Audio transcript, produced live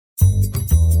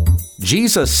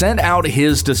Jesus sent out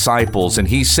his disciples, and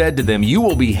he said to them, "You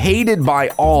will be hated by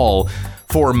all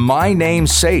for my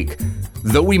name's sake.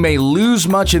 Though we may lose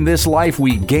much in this life,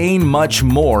 we gain much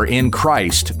more in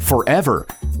Christ forever,"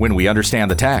 when we understand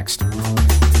the text.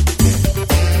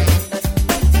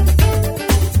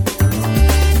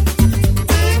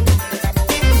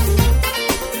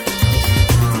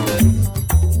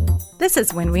 This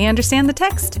is When We Understand the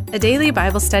Text, a daily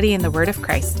Bible study in the Word of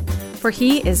Christ. For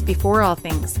he is before all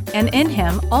things, and in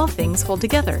him all things hold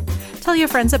together. Tell your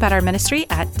friends about our ministry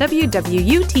at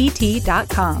WWUTT.com.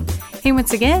 Hey,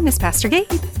 once again, it's Pastor Gabe.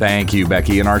 Thank you,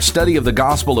 Becky. In our study of the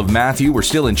Gospel of Matthew, we're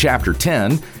still in chapter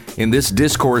 10, in this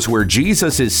discourse where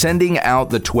Jesus is sending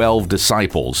out the 12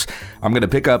 disciples. I'm going to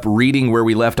pick up reading where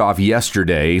we left off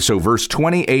yesterday, so verse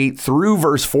 28 through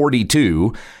verse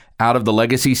 42 out of the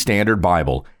Legacy Standard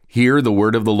Bible. Hear the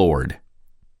word of the Lord.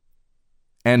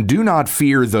 "And do not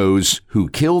fear those who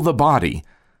kill the body,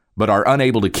 but are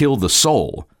unable to kill the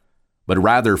soul, but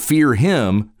rather fear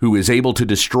him who is able to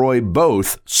destroy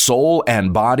both soul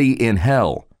and body in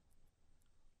hell.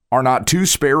 Are not 2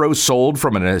 sparrows sold for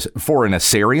an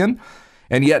Assyrian?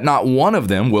 And yet not one of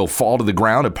them will fall to the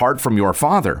ground apart from your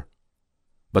Father.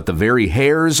 But the very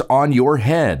hairs on your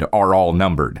head are all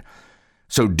numbered.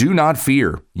 So do not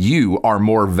fear, you are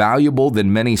more valuable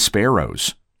than many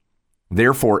sparrows.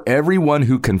 Therefore, everyone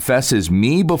who confesses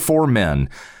me before men,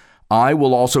 I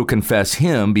will also confess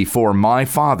him before my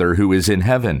Father who is in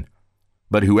heaven.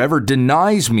 But whoever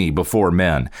denies me before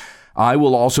men, I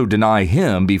will also deny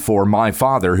him before my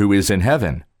Father who is in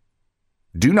heaven.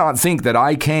 Do not think that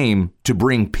I came to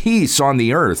bring peace on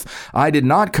the earth. I did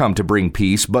not come to bring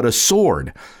peace, but a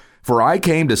sword. For I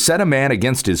came to set a man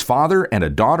against his father, and a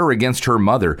daughter against her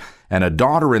mother, and a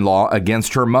daughter-in-law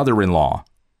against her mother-in-law.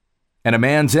 And a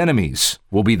man's enemies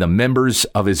will be the members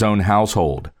of his own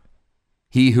household.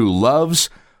 He who loves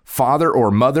father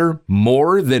or mother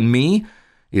more than me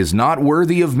is not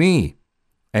worthy of me,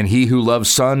 and he who loves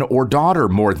son or daughter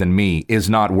more than me is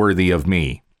not worthy of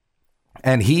me.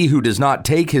 And he who does not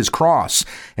take his cross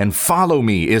and follow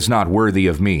me is not worthy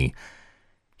of me.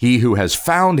 He who has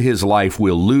found his life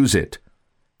will lose it,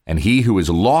 and he who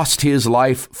has lost his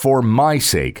life for my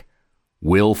sake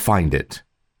will find it.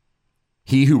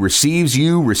 He who receives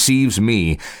you receives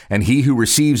me, and he who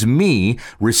receives me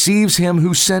receives him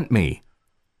who sent me.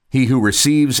 He who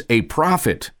receives a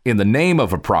prophet in the name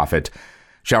of a prophet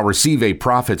shall receive a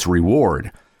prophet's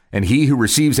reward, and he who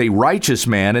receives a righteous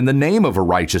man in the name of a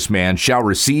righteous man shall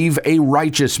receive a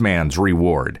righteous man's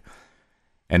reward.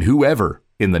 And whoever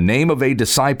in the name of a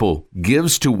disciple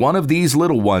gives to one of these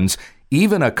little ones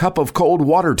even a cup of cold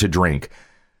water to drink,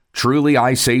 truly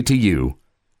I say to you,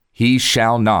 he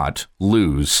shall not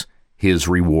lose his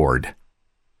reward."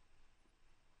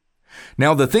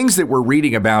 Now, the things that we're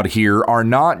reading about here are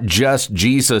not just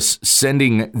Jesus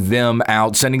sending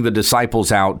the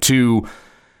disciples out to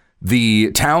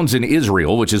the towns in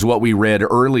Israel, which is what we read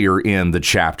earlier in the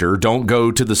chapter. Don't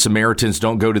go to the Samaritans,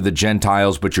 don't go to the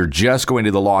Gentiles, but you're just going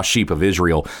to the lost sheep of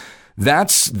Israel.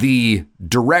 That's the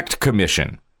direct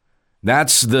commission.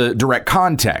 That's the direct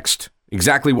context.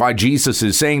 Exactly why Jesus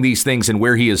is saying these things and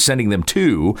where he is sending them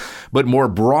to. But more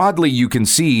broadly, you can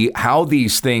see how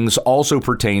these things also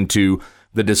pertain to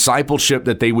the discipleship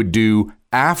that they would do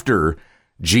after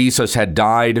Jesus had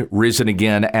died, risen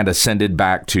again, and ascended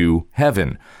back to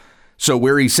heaven. So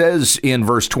where he says in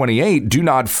verse 28, "Do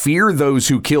not fear those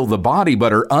who kill the body,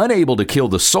 but are unable to kill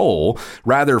the soul.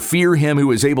 Rather fear him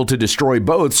who is able to destroy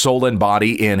both soul and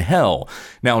body in hell."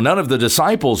 Now, none of the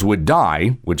disciples would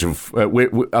die, which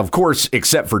of course,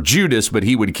 except for Judas, but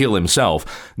he would kill himself.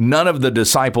 None of the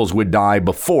disciples would die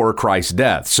before Christ's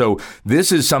death. So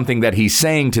this is something that he's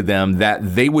saying to them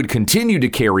that they would continue to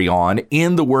carry on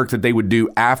in the work that they would do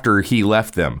after he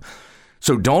left them.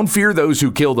 So don't fear those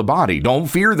who kill the body. Don't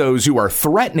fear those who are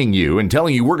threatening you and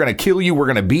telling you, we're going to kill you, we're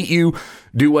going to beat you,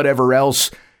 do whatever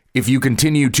else, if you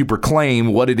continue to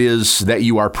proclaim what it is that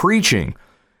you are preaching.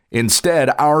 Instead,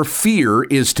 our fear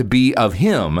is to be of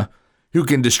him who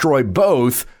can destroy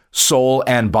both soul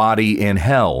and body in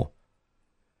hell.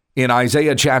 In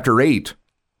Isaiah chapter 8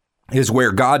 is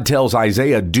where God tells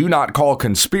Isaiah, "Do not call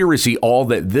conspiracy all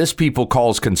that this people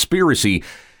calls conspiracy.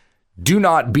 Do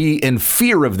not be in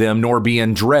fear of them, nor be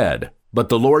in dread. But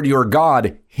the Lord your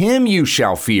God, him you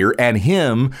shall fear, and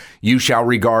him you shall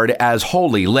regard as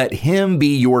holy. Let him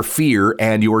be your fear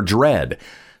and your dread."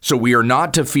 So we are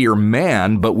not to fear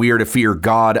man, but we are to fear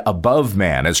God above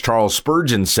man. As Charles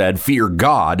Spurgeon said, fear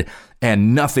God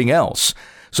and nothing else.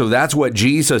 So that's what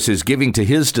Jesus is giving to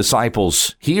his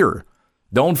disciples here.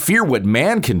 Don't fear what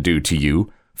man can do to you.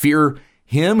 Fear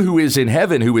him who is in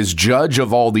heaven, who is judge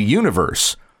of all the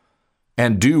universe.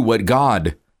 and do what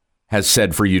God has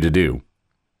said for you to do.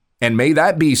 And may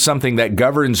that be something that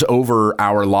governs over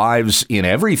our lives in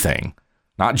everything,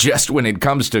 not just when it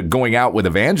comes to going out with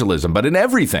evangelism, but in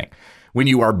everything. When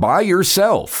you are by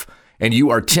yourself and you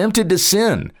are tempted to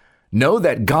sin, know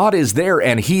that God is there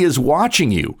and he is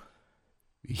watching you.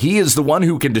 He is the one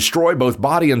who can destroy both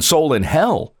body and soul in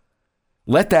hell.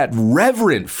 Let that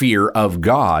reverent fear of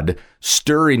God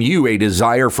stir in you a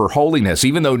desire for holiness,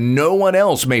 even though no one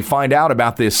else may find out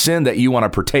about this sin that you want to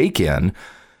partake in.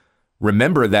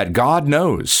 Remember that God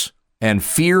knows, and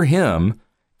fear him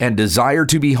and desire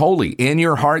to be holy. In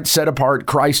your heart set apart,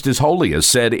 Christ is holy, as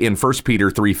said in 1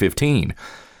 Peter 3:15.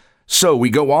 So we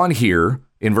go on here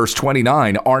in verse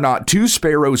 29, are not 2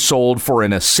 sparrows sold for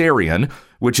an assarion,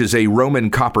 which is a Roman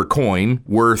copper coin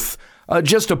worth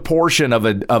just a portion of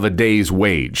a day's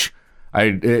wage.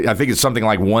 I think it's something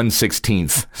like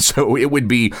 1/16. So it would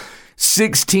be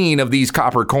 16 of these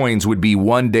copper coins would be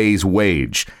 1 day's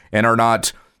wage, and are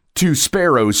not 2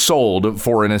 sparrows sold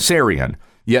for an assarion.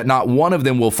 Yet not one of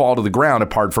them will fall to the ground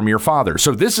apart from your Father.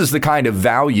 So this is the kind of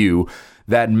value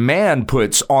that man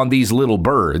puts on these little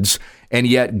birds, and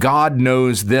yet God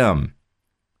knows them.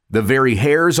 The very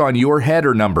hairs on your head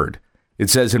are numbered. It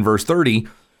says in verse 30,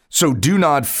 so do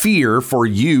not fear, for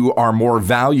you are more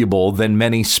valuable than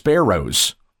many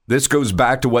sparrows. This goes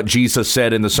back to what Jesus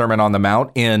said in the Sermon on the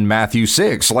Mount in Matthew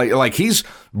 6. Like he's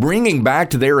bringing back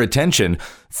to their attention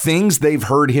things they've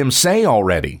heard him say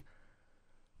already.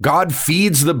 God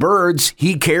feeds the birds.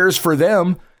 He cares for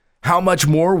them. How much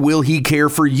more will he care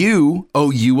for you,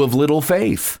 O you of little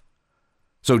faith?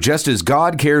 So just as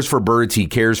God cares for birds, he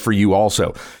cares for you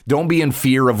also. Don't be in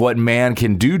fear of what man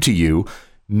can do to you.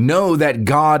 Know that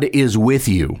God is with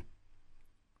you.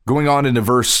 Going on into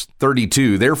verse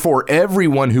 32, therefore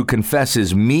everyone who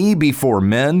confesses me before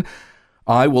men,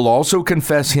 I will also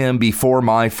confess him before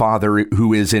my Father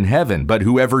who is in heaven. But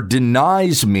whoever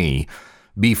denies me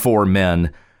before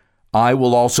men, I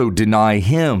will also deny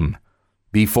him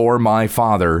before my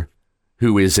Father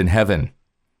who is in heaven.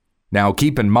 Now,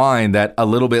 keep in mind that a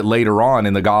little bit later on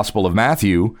in the Gospel of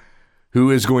Matthew,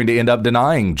 who is going to end up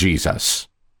denying Jesus?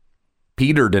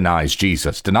 Peter denies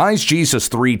Jesus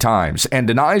 3 times, and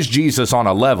denies Jesus on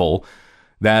a level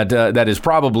that is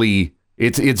probably,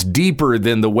 it's deeper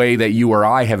than the way that you or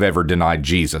I have ever denied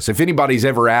Jesus. If anybody's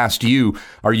ever asked you,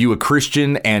 are you a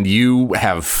Christian, and you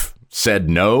have said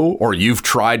no, or you've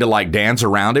tried to dance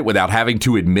around it without having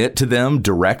to admit to them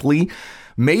directly,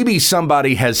 maybe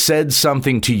somebody has said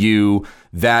something to you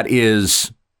that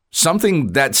is something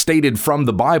that's stated from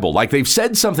the Bible. Like they've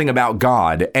said something about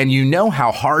God, and you know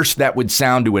how harsh that would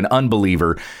sound to an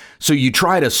unbeliever. So you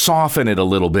try to soften it a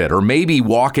little bit, or maybe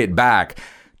walk it back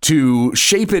to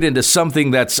shape it into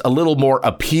something that's a little more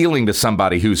appealing to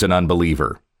somebody who's an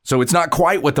unbeliever. So it's not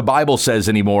quite what the Bible says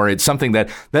anymore. It's something that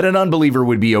an unbeliever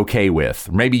would be okay with.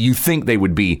 Maybe you think they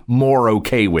would be more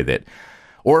okay with it.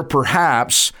 Or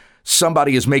perhaps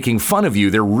somebody is making fun of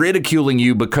you. They're ridiculing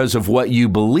you because of what you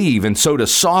believe. And so to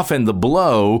soften the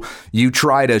blow, you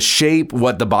try to shape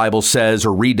what the Bible says or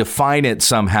redefine it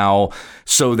somehow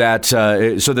so that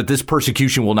this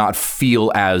persecution will not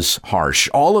feel as harsh.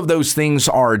 All of those things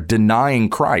are denying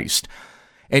Christ.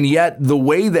 And yet the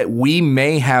way that we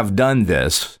may have done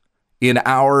this in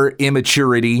our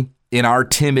immaturity, in our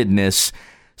timidness,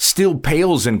 still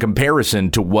pales in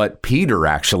comparison to what Peter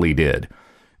actually did.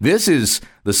 This is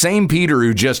the same Peter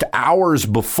who just hours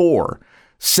before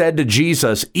said to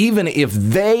Jesus, even if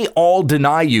they all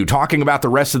deny you, talking about the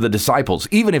rest of the disciples,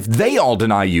 even if they all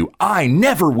deny you, I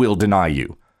never will deny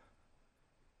you.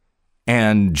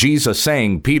 And Jesus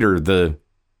saying, Peter, the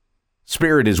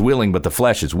spirit is willing, but the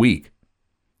flesh is weak.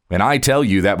 And I tell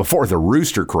you that before the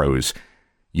rooster crows,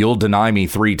 you'll deny me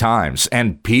 3 times.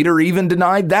 And Peter even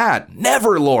denied that.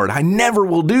 Never, Lord, I never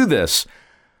will do this.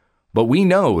 But we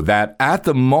know that at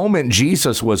the moment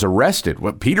Jesus was arrested,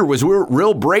 Peter was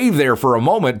real brave there for a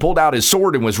moment, pulled out his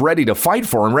sword and was ready to fight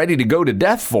for him, ready to go to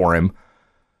death for him.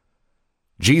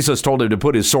 Jesus told him to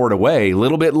put his sword away. A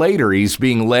little bit later, he's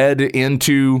being led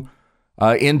into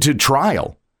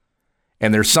trial.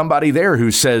 And there's somebody there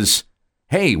who says,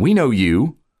 hey, we know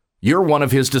you. You're one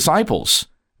of his disciples.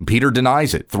 Peter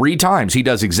denies it 3 times. He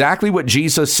does exactly what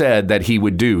Jesus said that he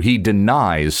would do. He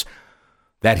denies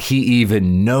that he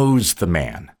even knows the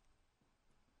man.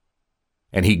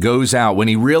 And he goes out. When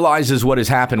he realizes what has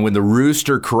happened, when the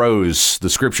rooster crows,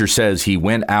 the scripture says he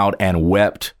went out and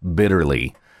wept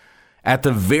bitterly. At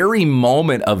the very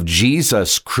moment of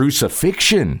Jesus'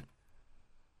 crucifixion,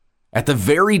 at the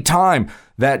very time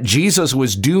that Jesus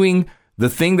was doing the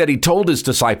thing that he told his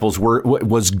disciples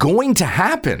was going to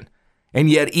happen. And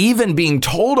yet even being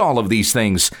told all of these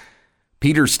things,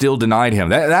 Peter still denied him.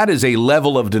 That is a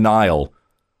level of denial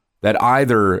that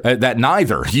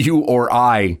neither you or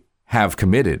I have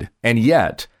committed. And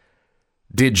yet,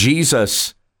 did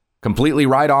Jesus completely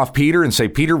write off Peter and say,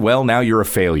 Peter, well, now you're a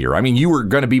failure. I mean, you were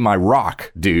going to be my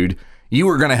rock, dude. You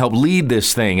were going to help lead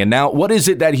this thing. And now what is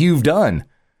it that you've done?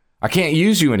 I can't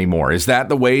use you anymore. Is that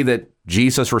the way that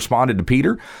Jesus responded to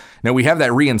Peter? Now, we have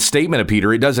that reinstatement of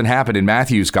Peter. It doesn't happen in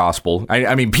Matthew's gospel.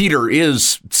 I mean, Peter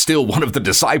is still one of the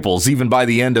disciples, even by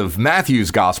the end of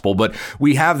Matthew's gospel. But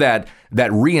we have that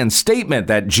reinstatement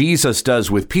that Jesus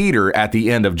does with Peter at the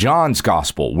end of John's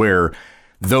gospel, where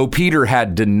though Peter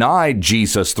had denied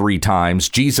Jesus 3 times,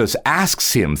 Jesus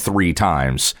asks him 3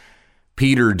 times,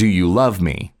 Peter, do you love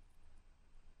me?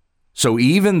 So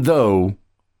even though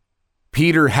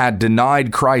Peter had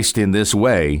denied Christ in this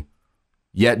way,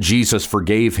 yet Jesus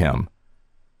forgave him.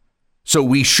 So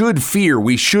we should fear,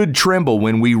 we should tremble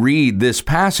when we read this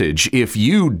passage. If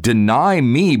you deny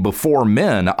me before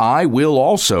men, I will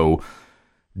also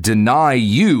deny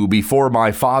you before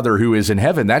my Father who is in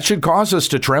heaven. That should cause us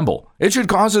to tremble. It should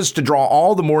cause us to draw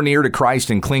all the more near to Christ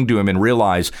and cling to him and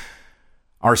realize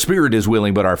our spirit is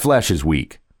willing, but our flesh is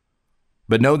weak.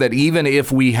 But know that even if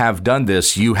we have done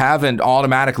this, you haven't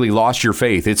automatically lost your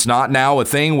faith. It's not now a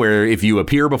thing where if you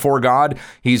appear before God,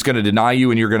 he's going to deny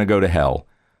you and you're going to go to hell.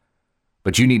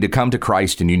 But you need to come to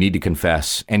Christ and you need to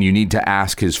confess and you need to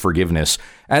ask his forgiveness.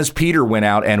 As Peter went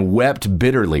out and wept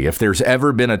bitterly, if there's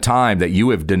ever been a time that you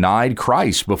have denied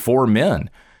Christ before men,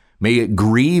 may it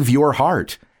grieve your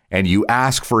heart and you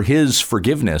ask for his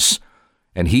forgiveness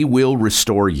and he will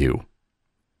restore you.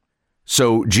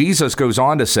 So Jesus goes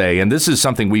on to say, and this is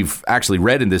something we've actually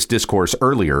read in this discourse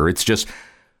earlier, it's just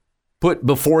put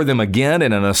before them again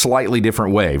and in a slightly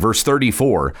different way. Verse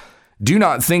 34, do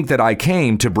not think that I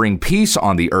came to bring peace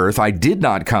on the earth. I did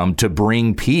not come to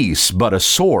bring peace, but a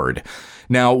sword.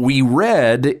 Now, we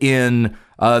read in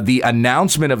the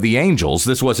announcement of the angels,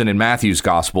 this wasn't in Matthew's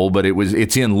gospel, but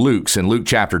it's in Luke's, in Luke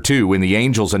chapter 2, when the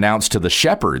angels announced to the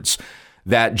shepherds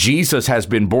that Jesus has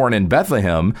been born in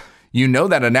Bethlehem. You know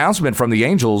that announcement from the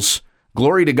angels,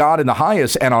 glory to God in the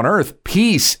highest, and on earth,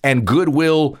 peace and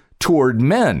goodwill toward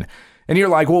men. And you're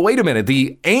like, well, wait a minute.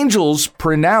 The angels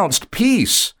pronounced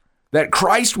peace, that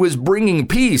Christ was bringing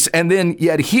peace. And then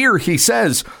yet here he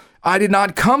says, I did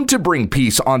not come to bring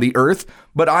peace on the earth,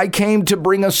 but I came to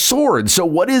bring a sword. So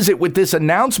what is it with this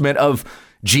announcement of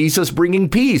Jesus bringing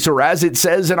peace? Or as it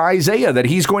says in Isaiah, that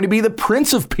he's going to be the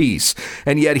Prince of Peace.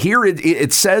 And yet here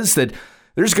it says that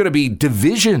there's going to be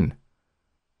division.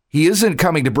 He isn't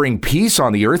coming to bring peace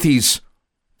on the earth. He's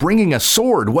bringing a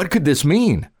sword. What could this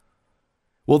mean?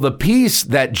 Well, the peace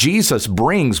that Jesus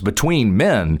brings between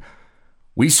men,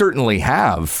 we certainly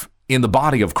have in the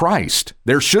body of Christ.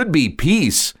 There should be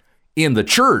peace in the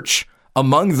church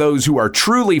among those who are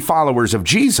truly followers of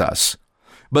Jesus.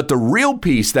 But the real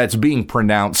peace that's being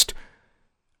pronounced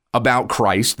about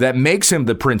Christ, that makes him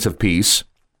the Prince of Peace,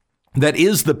 that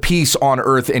is the peace on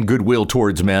earth and goodwill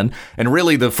towards men. And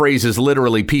really the phrase is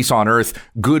literally peace on earth,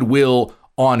 goodwill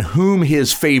on whom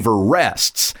his favor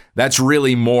rests. That's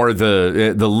really more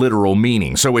the literal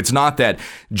meaning. So it's not that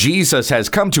Jesus has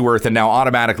come to earth and now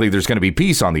automatically there's going to be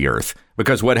peace on the earth.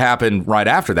 Because what happened right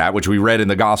after that, which we read in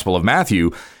the Gospel of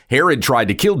Matthew, Herod tried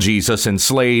to kill Jesus and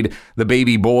slayed the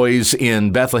baby boys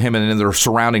in Bethlehem and in the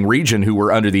surrounding region who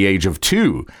were under the age of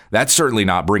 2. That's certainly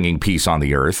not bringing peace on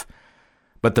the earth.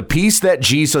 But the peace that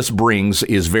Jesus brings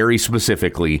is very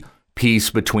specifically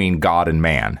peace between God and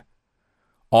man.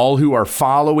 All who are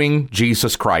following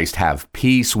Jesus Christ have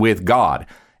peace with God,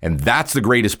 and that's the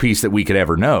greatest peace that we could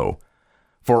ever know.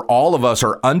 For all of us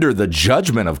are under the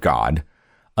judgment of God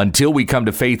until we come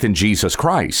to faith in Jesus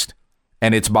Christ.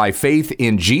 And it's by faith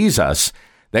in Jesus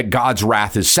that God's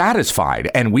wrath is satisfied,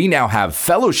 and we now have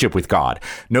fellowship with God,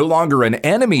 no longer an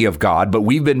enemy of God, but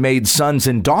we've been made sons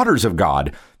and daughters of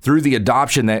God through the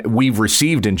adoption that we've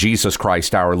received in Jesus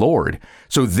Christ our Lord.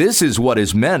 So this is what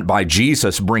is meant by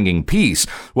Jesus bringing peace.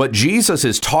 What Jesus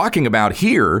is talking about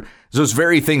here is those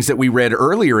very things that we read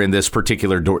earlier in this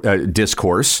particular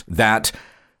discourse, that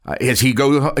as he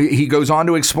goes on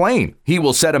to explain, he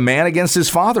will set a man against his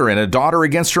father and a daughter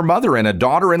against her mother and a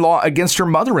daughter-in-law against her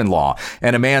mother-in-law.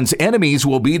 And a man's enemies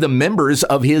will be the members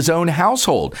of his own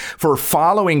household. For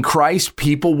following Christ,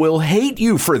 people will hate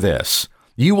you for this.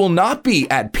 You will not be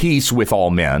at peace with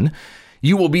all men.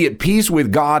 You will be at peace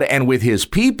with God and with his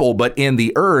people, but in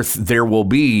the earth there will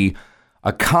be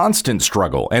a constant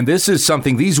struggle. And this is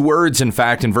something, these words, in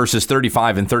fact, in verses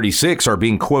 35 and 36 are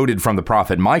being quoted from the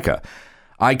prophet Micah.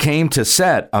 I came to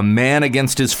set a man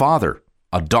against his father,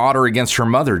 a daughter against her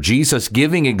mother. Jesus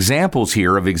giving examples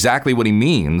here of exactly what he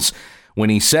means when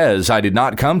he says, I did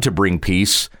not come to bring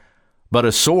peace, but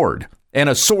a sword. And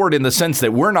a sword in the sense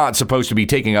that we're not supposed to be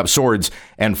taking up swords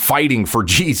and fighting for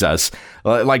Jesus,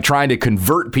 like trying to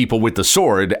convert people with the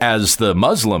sword as the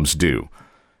Muslims do,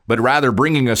 but rather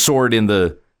bringing a sword in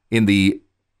the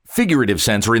figurative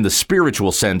sense or in the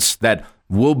spiritual sense that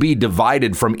will be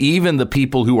divided from even the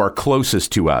people who are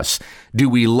closest to us. Do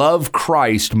we love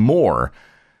Christ more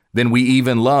than we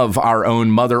even love our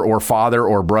own mother or father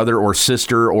or brother or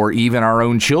sister or even our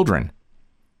own children?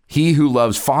 He who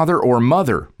loves father or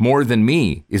mother more than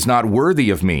me is not worthy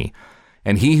of me,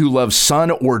 and he who loves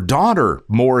son or daughter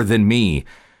more than me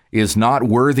is not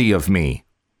worthy of me.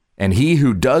 And he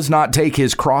who does not take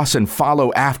his cross and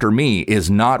follow after me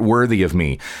is not worthy of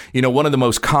me. You know, one of the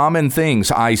most common things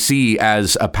I see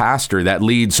as a pastor that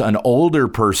leads an older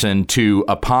person to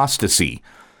apostasy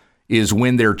is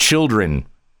when their children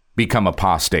become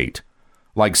apostate.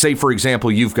 Like, say, for example,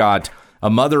 you've got a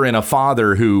mother and a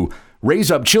father who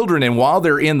raise up children, and while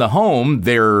they're in the home,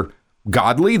 they're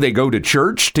godly, they go to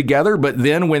church together, but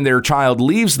then when their child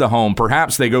leaves the home,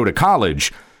 perhaps they go to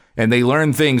college, and they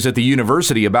learn things at the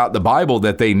university about the Bible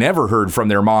that they never heard from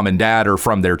their mom and dad or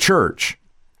from their church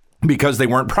because they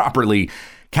weren't properly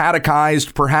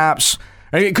catechized, perhaps.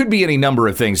 I mean, it could be any number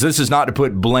of things. This is not to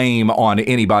put blame on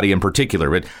anybody in particular,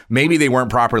 but maybe they weren't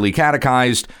properly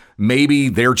catechized. Maybe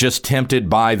they're just tempted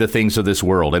by the things of this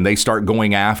world and they start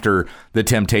going after the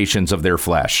temptations of their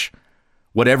flesh.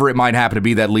 Whatever it might happen to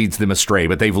be that leads them astray.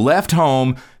 But they've left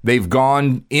home, they've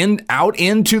gone out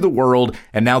into the world,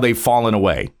 and now they've fallen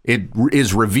away. It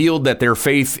is revealed that their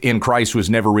faith in Christ was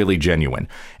never really genuine.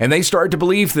 And they start to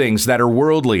believe things that are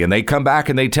worldly, and they come back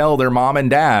and they tell their mom and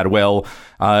dad, well,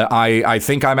 I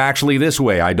think I'm actually this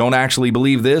way. I don't actually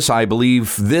believe this. I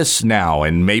believe this now.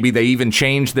 And maybe they even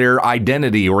change their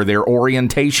identity or their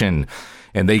orientation.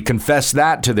 And they confess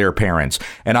that to their parents.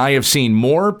 And I have seen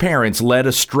more parents led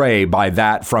astray by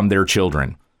that from their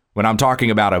children. When I'm talking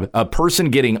about a person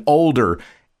getting older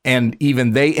and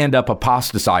even they end up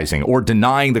apostatizing or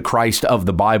denying the Christ of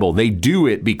the Bible, they do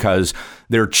it because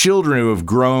their children who have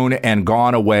grown and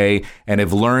gone away and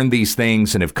have learned these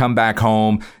things and have come back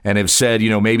home and have said, you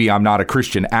know, maybe I'm not a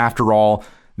Christian after all.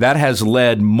 That has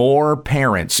led more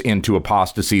parents into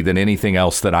apostasy than anything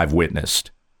else that I've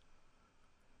witnessed.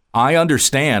 I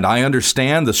understand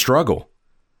the struggle.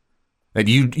 That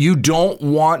you don't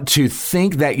want to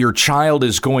think that your child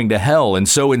is going to hell. And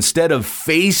so instead of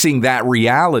facing that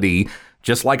reality,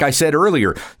 just like I said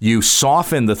earlier, you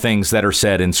soften the things that are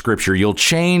said in Scripture. You'll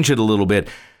change it a little bit.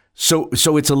 So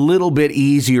it's a little bit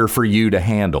easier for you to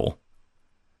handle.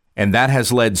 And that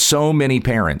has led so many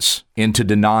parents into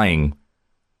denying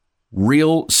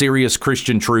real serious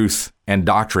Christian truth and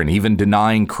doctrine, even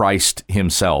denying Christ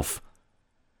himself.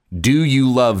 Do you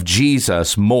love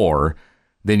Jesus more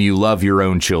than you love your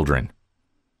own children?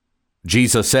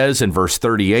 Jesus says in verse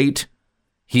 38,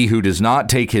 he who does not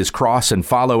take his cross and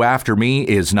follow after me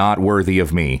is not worthy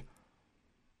of me.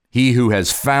 He who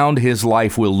has found his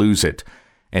life will lose it,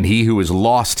 and he who has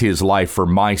lost his life for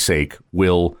my sake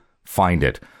will find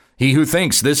it. He who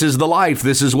thinks this is the life,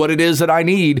 this is what it is that I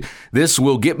need, this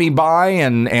will get me by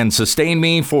and sustain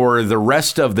me for the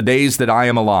rest of the days that I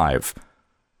am alive.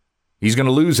 He's going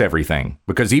to lose everything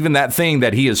because even that thing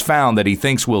that he has found that he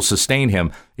thinks will sustain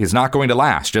him is not going to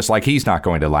last, just like he's not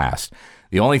going to last.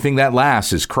 The only thing that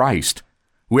lasts is Christ.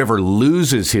 Whoever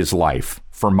loses his life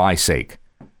for my sake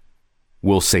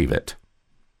will save it.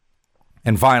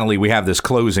 And finally, we have this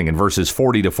closing in verses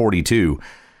 40 to 42.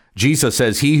 Jesus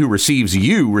says, he who receives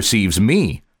you receives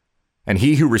me, and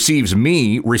he who receives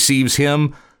me receives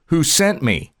him who sent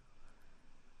me.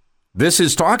 This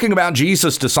is talking about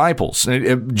Jesus' disciples.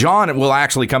 John will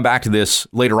actually come back to this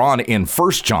later on in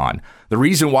 1 John. The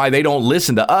reason why they don't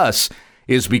listen to us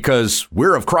is because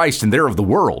we're of Christ and they're of the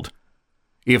world.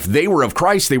 If they were of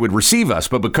Christ, they would receive us.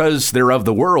 But because they're of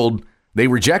the world, they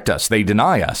reject us. They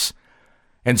deny us.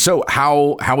 And so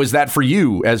how is that for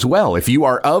you as well? If you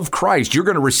are of Christ, you're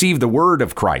going to receive the word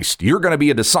of Christ. You're going to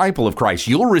be a disciple of Christ.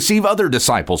 You'll receive other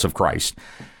disciples of Christ.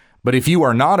 But if you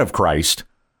are not of Christ,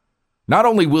 not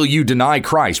only will you deny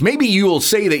Christ, maybe you will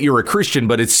say that you're a Christian,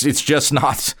 but it's just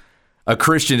not a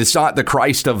Christian. It's not the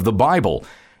Christ of the Bible.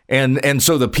 And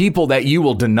so the people that you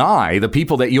will deny, the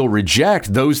people that you'll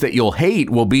reject, those that you'll hate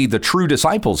will be the true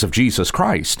disciples of Jesus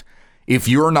Christ if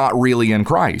you're not really in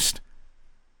Christ.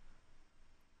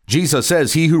 Jesus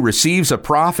says, he who receives a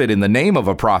prophet in the name of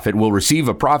a prophet will receive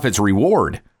a prophet's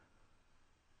reward.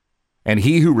 And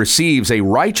he who receives a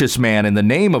righteous man in the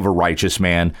name of a righteous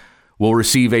man will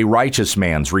receive a righteous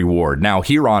man's reward. Now,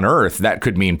 here on earth, that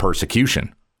could mean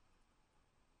persecution.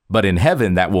 But in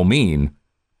heaven, that will mean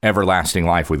everlasting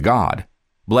life with God.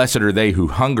 Blessed are they who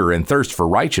hunger and thirst for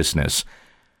righteousness,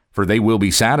 for they will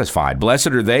be satisfied. Blessed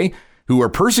are they who are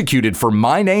persecuted for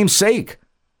my name's sake,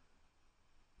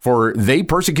 for they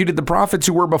persecuted the prophets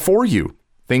who were before you.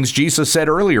 Things Jesus said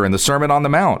earlier in the Sermon on the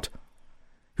Mount.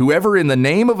 Whoever in the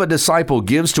name of a disciple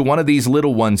gives to one of these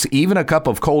little ones even a cup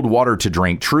of cold water to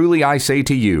drink, truly I say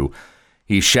to you,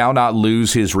 he shall not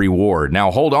lose his reward.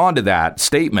 Now hold on to that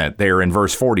statement there in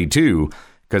verse 42,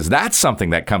 because that's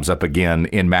something that comes up again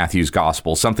in Matthew's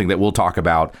gospel, something that we'll talk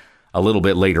about a little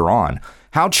bit later on.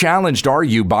 How challenged are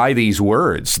you by these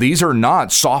words? These are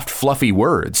not soft, fluffy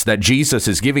words that Jesus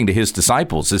is giving to his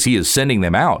disciples as he is sending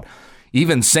them out,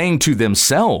 even saying to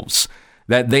themselves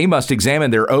that they must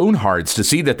examine their own hearts to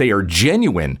see that they are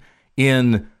genuine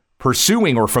in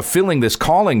pursuing or fulfilling this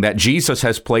calling that Jesus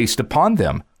has placed upon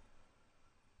them.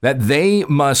 That they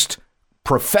must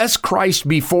profess Christ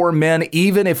before men,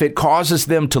 even if it causes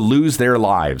them to lose their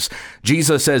lives.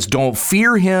 Jesus says, don't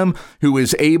fear him who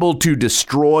is able to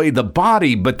destroy the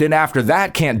body, but then after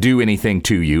that can't do anything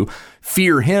to you.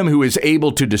 Fear him who is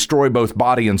able to destroy both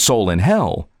body and soul in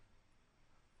hell.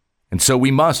 And so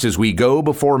we must, as we go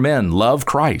before men, love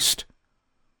Christ,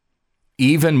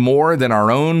 even more than our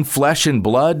own flesh and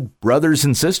blood, brothers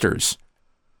and sisters.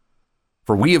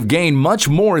 For we have gained much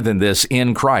more than this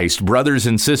in Christ, brothers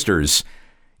and sisters,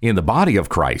 in the body of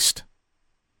Christ.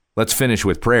 Let's finish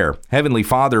with prayer. Heavenly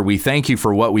Father, we thank you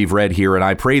for what we've read here, and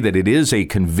I pray that it is a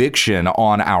conviction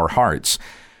on our hearts.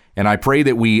 And I pray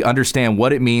that we understand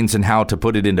what it means and how to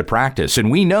put it into practice.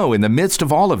 And we know in the midst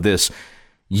of all of this,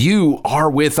 you are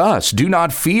with us. Do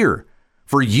not fear,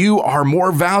 for you are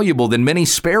more valuable than many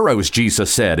sparrows,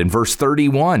 Jesus said in verse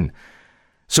 31.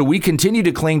 So we continue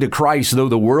to cling to Christ, though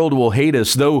the world will hate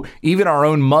us, though even our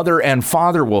own mother and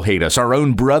father will hate us, our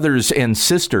own brothers and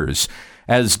sisters.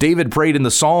 As David prayed in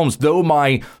the Psalms, though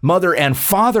my mother and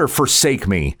father forsake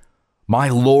me, my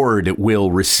Lord will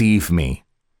receive me.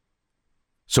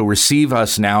 So receive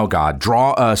us now, God.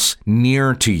 Draw us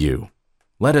near to you.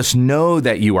 Let us know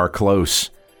that you are close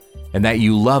and that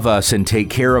you love us and take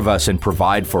care of us and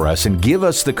provide for us, and give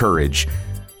us the courage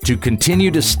to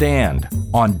continue to stand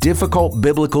on difficult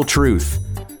biblical truth,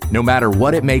 no matter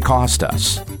what it may cost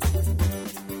us.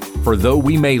 For though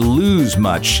we may lose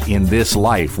much in this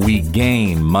life, we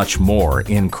gain much more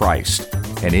in Christ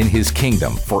and in his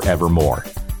kingdom forevermore.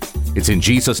 It's in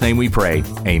Jesus' name we pray.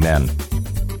 Amen.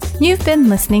 You've been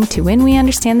listening to When We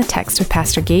Understand the Text with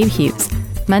Pastor Gabe Hughes.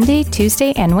 Monday,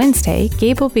 Tuesday, and Wednesday,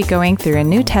 Gabe will be going through a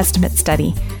New Testament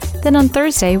study. Then on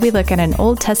Thursday, we look at an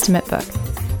Old Testament book.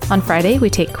 On Friday, we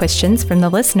take questions from the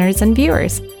listeners and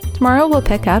viewers. Tomorrow, we'll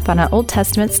pick up on an Old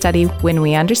Testament study when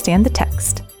we understand the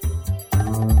text.